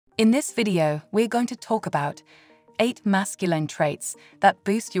In this video, we're going to talk about 8 masculine traits that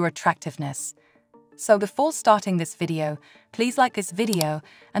boost your attractiveness. So before starting this video, please like this video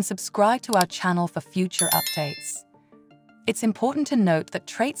and subscribe to our channel for future updates. It's important to note that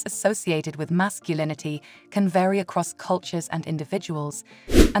traits associated with masculinity can vary across cultures and individuals,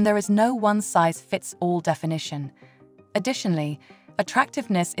 and there is no one-size-fits-all definition. Additionally,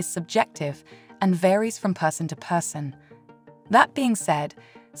 attractiveness is subjective and varies from person to person. That being said,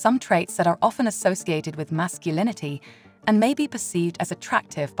 some traits that are often associated with masculinity and may be perceived as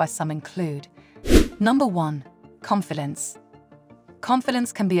attractive by some include: Number 1. Confidence.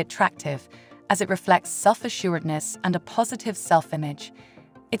 Confidence can be attractive as it reflects self-assuredness and a positive self-image.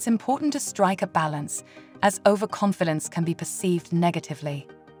 It's important to strike a balance, as overconfidence can be perceived negatively.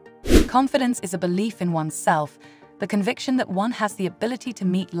 Confidence is a belief in oneself, the conviction that one has the ability to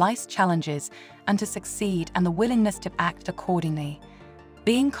meet life's challenges and to succeed, and the willingness to act accordingly.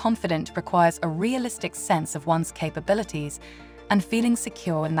 Being confident requires a realistic sense of one's capabilities and feeling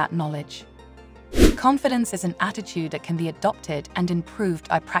secure in that knowledge. Confidence is an attitude that can be adopted and improved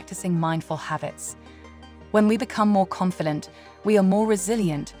by practicing mindful habits. When we become more confident, we are more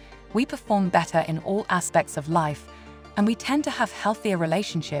resilient, we perform better in all aspects of life, and we tend to have healthier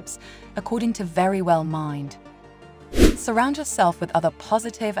relationships, according to Verywell Mind. Surround yourself with other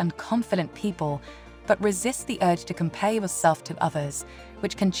positive and confident people, but resist the urge to compare yourself to others,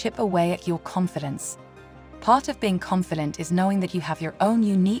 which can chip away at your confidence. Part of being confident is knowing that you have your own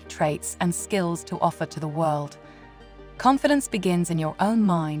unique traits and skills to offer to the world. Confidence begins in your own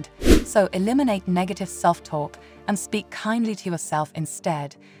mind, so eliminate negative self-talk and speak kindly to yourself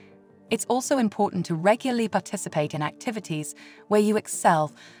instead. It's also important to regularly participate in activities where you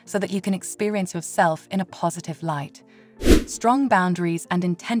excel so that you can experience yourself in a positive light. Strong boundaries and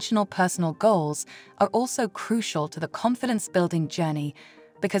intentional personal goals are also crucial to the confidence-building journey,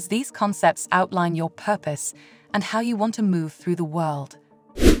 because these concepts outline your purpose and how you want to move through the world.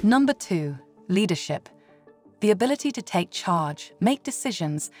 Number 2. Leadership. The ability to take charge, make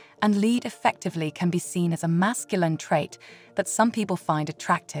decisions, and lead effectively can be seen as a masculine trait that some people find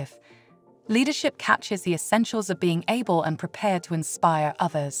attractive. Leadership captures the essentials of being able and prepared to inspire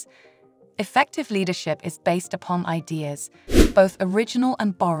others. Effective leadership is based upon ideas, both original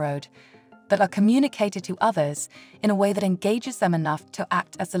and borrowed, that are communicated to others in a way that engages them enough to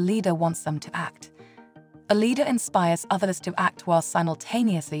act as the leader wants them to act. A leader inspires others to act while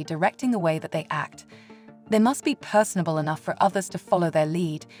simultaneously directing the way that they act. They must be personable enough for others to follow their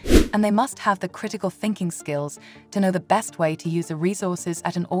lead, and they must have the critical thinking skills to know the best way to use the resources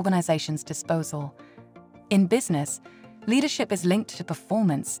at an organization's disposal. In business, leadership is linked to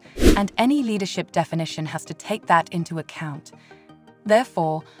performance, and any leadership definition has to take that into account.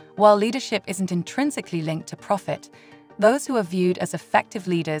 Therefore, while leadership isn't intrinsically linked to profit, those who are viewed as effective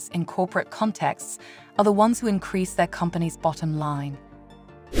leaders in corporate contexts are the ones who increase their company's bottom line.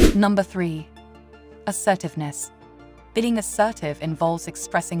 Number 3. Assertiveness. Being assertive involves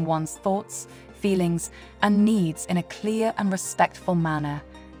expressing one's thoughts, feelings, and needs in a clear and respectful manner.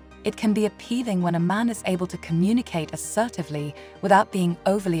 It can be appealing when a man is able to communicate assertively without being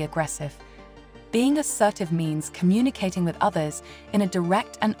overly aggressive. Being assertive means communicating with others in a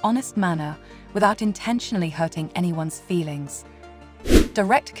direct and honest manner without intentionally hurting anyone's feelings.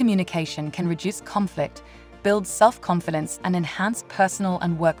 Direct communication can reduce conflict, build self-confidence, and enhance personal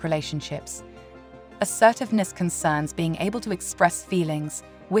and work relationships. Assertiveness concerns being able to express feelings,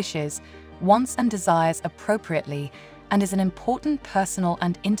 wishes, wants, and desires appropriately, and is an important personal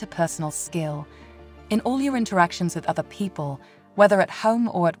and interpersonal skill. In all your interactions with other people, whether at home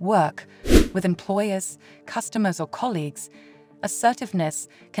or at work, with employers, customers, or colleagues, assertiveness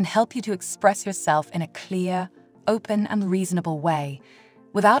can help you to express yourself in a clear, open, and reasonable way,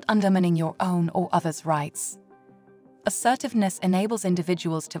 without undermining your own or others' rights. Assertiveness enables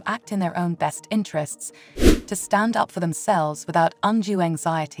individuals to act in their own best interests, to stand up for themselves without undue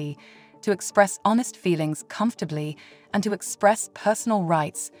anxiety, to express honest feelings comfortably, and to express personal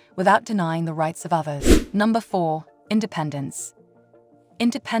rights without denying the rights of others. Number 4. Independence.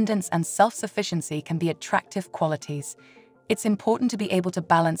 Independence and self-sufficiency can be attractive qualities. It's important to be able to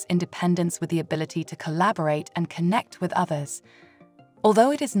balance independence with the ability to collaborate and connect with others.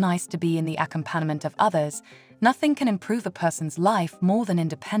 Although it is nice to be in the accompaniment of others, nothing can improve a person's life more than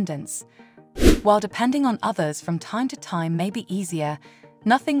independence. While depending on others from time to time may be easier,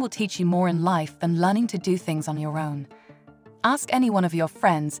 nothing will teach you more in life than learning to do things on your own. Ask any one of your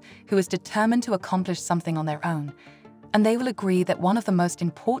friends who is determined to accomplish something on their own, and they will agree that one of the most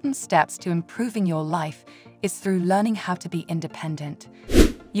important steps to improving your life is through learning how to be independent.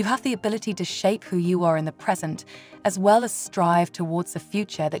 You have the ability to shape who you are in the present, as well as strive towards the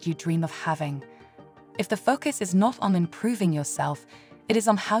future that you dream of having. If the focus is not on improving yourself, it is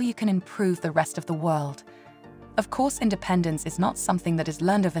on how you can improve the rest of the world. Of course, independence is not something that is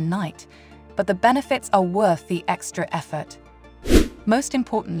learned overnight, but the benefits are worth the extra effort. Most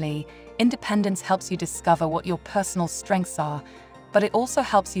importantly, independence helps you discover what your personal strengths are, but it also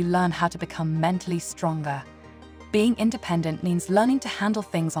helps you learn how to become mentally stronger. Being independent means learning to handle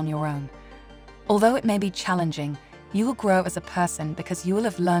things on your own. Although it may be challenging, you will grow as a person because you will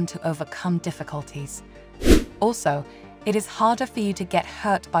have learned to overcome difficulties. Also, it is harder for you to get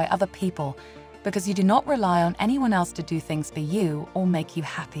hurt by other people because you do not rely on anyone else to do things for you or make you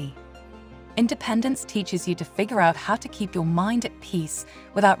happy. Independence teaches you to figure out how to keep your mind at peace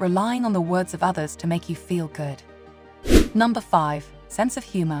without relying on the words of others to make you feel good. Number 5. Sense of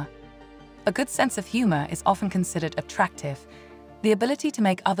humor. A good sense of humor is often considered attractive. The ability to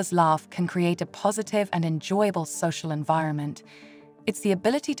make others laugh can create a positive and enjoyable social environment. It's the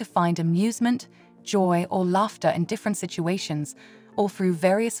ability to find amusement, joy, or laughter in different situations, or through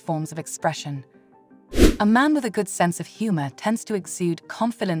various forms of expression. A man with a good sense of humor tends to exude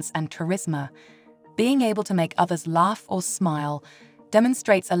confidence and charisma. Being able to make others laugh or smile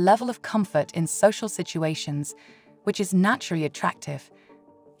demonstrates a level of comfort in social situations, which is naturally attractive.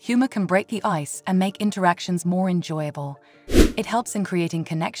 Humor can break the ice and make interactions more enjoyable. It helps in creating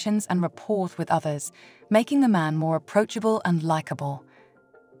connections and rapport with others, making the man more approachable and likable.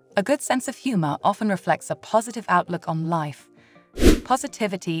 A good sense of humor often reflects a positive outlook on life.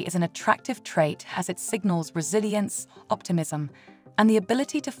 Positivity is an attractive trait as it signals resilience, optimism, and the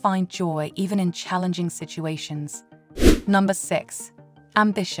ability to find joy even in challenging situations. Number 6.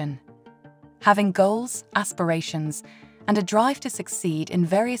 Ambition. Having goals, aspirations, and a drive to succeed in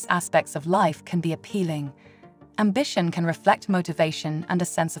various aspects of life can be appealing. Ambition can reflect motivation and a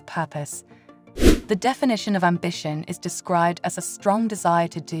sense of purpose. The definition of ambition is described as a strong desire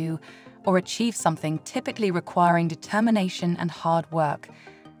to do or achieve something, typically requiring determination and hard work,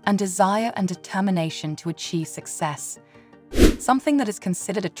 and desire and determination to achieve success. Something that is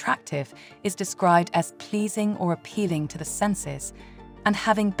considered attractive is described as pleasing or appealing to the senses, and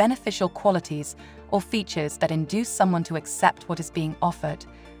having beneficial qualities or features that induce someone to accept what is being offered.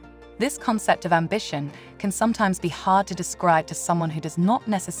 This concept of ambition can sometimes be hard to describe to someone who does not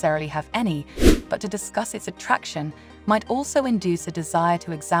necessarily have any, but to discuss its attraction might also induce a desire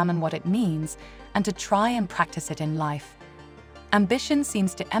to examine what it means and to try and practice it in life. Ambition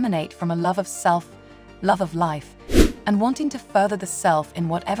seems to emanate from a love of self, love of life, and wanting to further the self in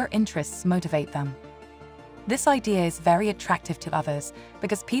whatever interests motivate them. This idea is very attractive to others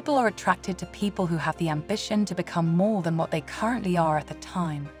because people are attracted to people who have the ambition to become more than what they currently are at the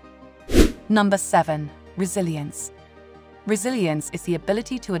time. Number 7. Resilience. Resilience is the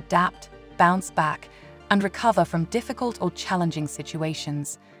ability to adapt, bounce back, and recover from difficult or challenging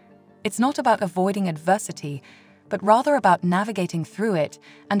situations. It's not about avoiding adversity, but rather about navigating through it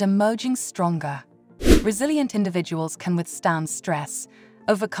and emerging stronger. Resilient individuals can withstand stress,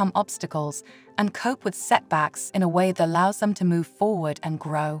 overcome obstacles, and cope with setbacks in a way that allows them to move forward and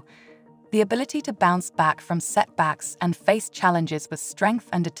grow. The ability to bounce back from setbacks and face challenges with strength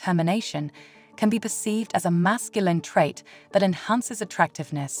and determination can be perceived as a masculine trait that enhances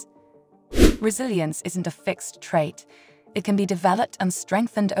attractiveness. Resilience isn't a fixed trait. It can be developed and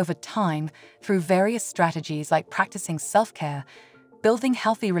strengthened over time through various strategies like practicing self-care, building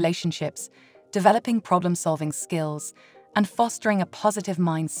healthy relationships, developing problem-solving skills, and fostering a positive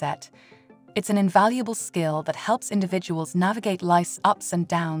mindset. It's an invaluable skill that helps individuals navigate life's ups and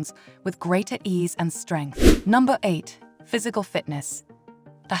downs with greater ease and strength. Number 8. Physical fitness.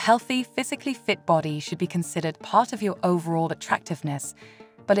 A healthy, physically fit body should be considered part of your overall attractiveness,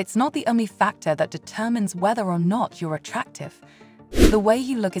 but it's not the only factor that determines whether or not you're attractive. The way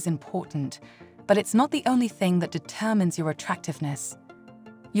you look is important, but it's not the only thing that determines your attractiveness.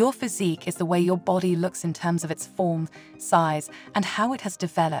 Your physique is the way your body looks in terms of its form, size, and how it has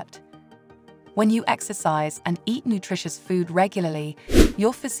developed. When you exercise and eat nutritious food regularly,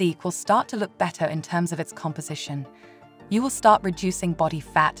 your physique will start to look better in terms of its composition. You will start reducing body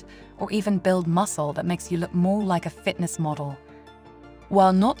fat or even build muscle that makes you look more like a fitness model.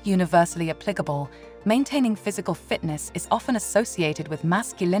 While not universally applicable, maintaining physical fitness is often associated with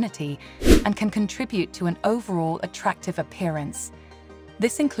masculinity and can contribute to an overall attractive appearance.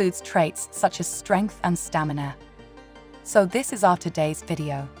 This includes traits such as strength and stamina. So this is our today's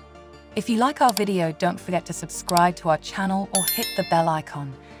video. If you like our video, don't forget to subscribe to our channel or hit the bell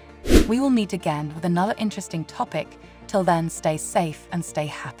icon. We will meet again with another interesting topic. Till then, stay safe and stay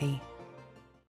happy.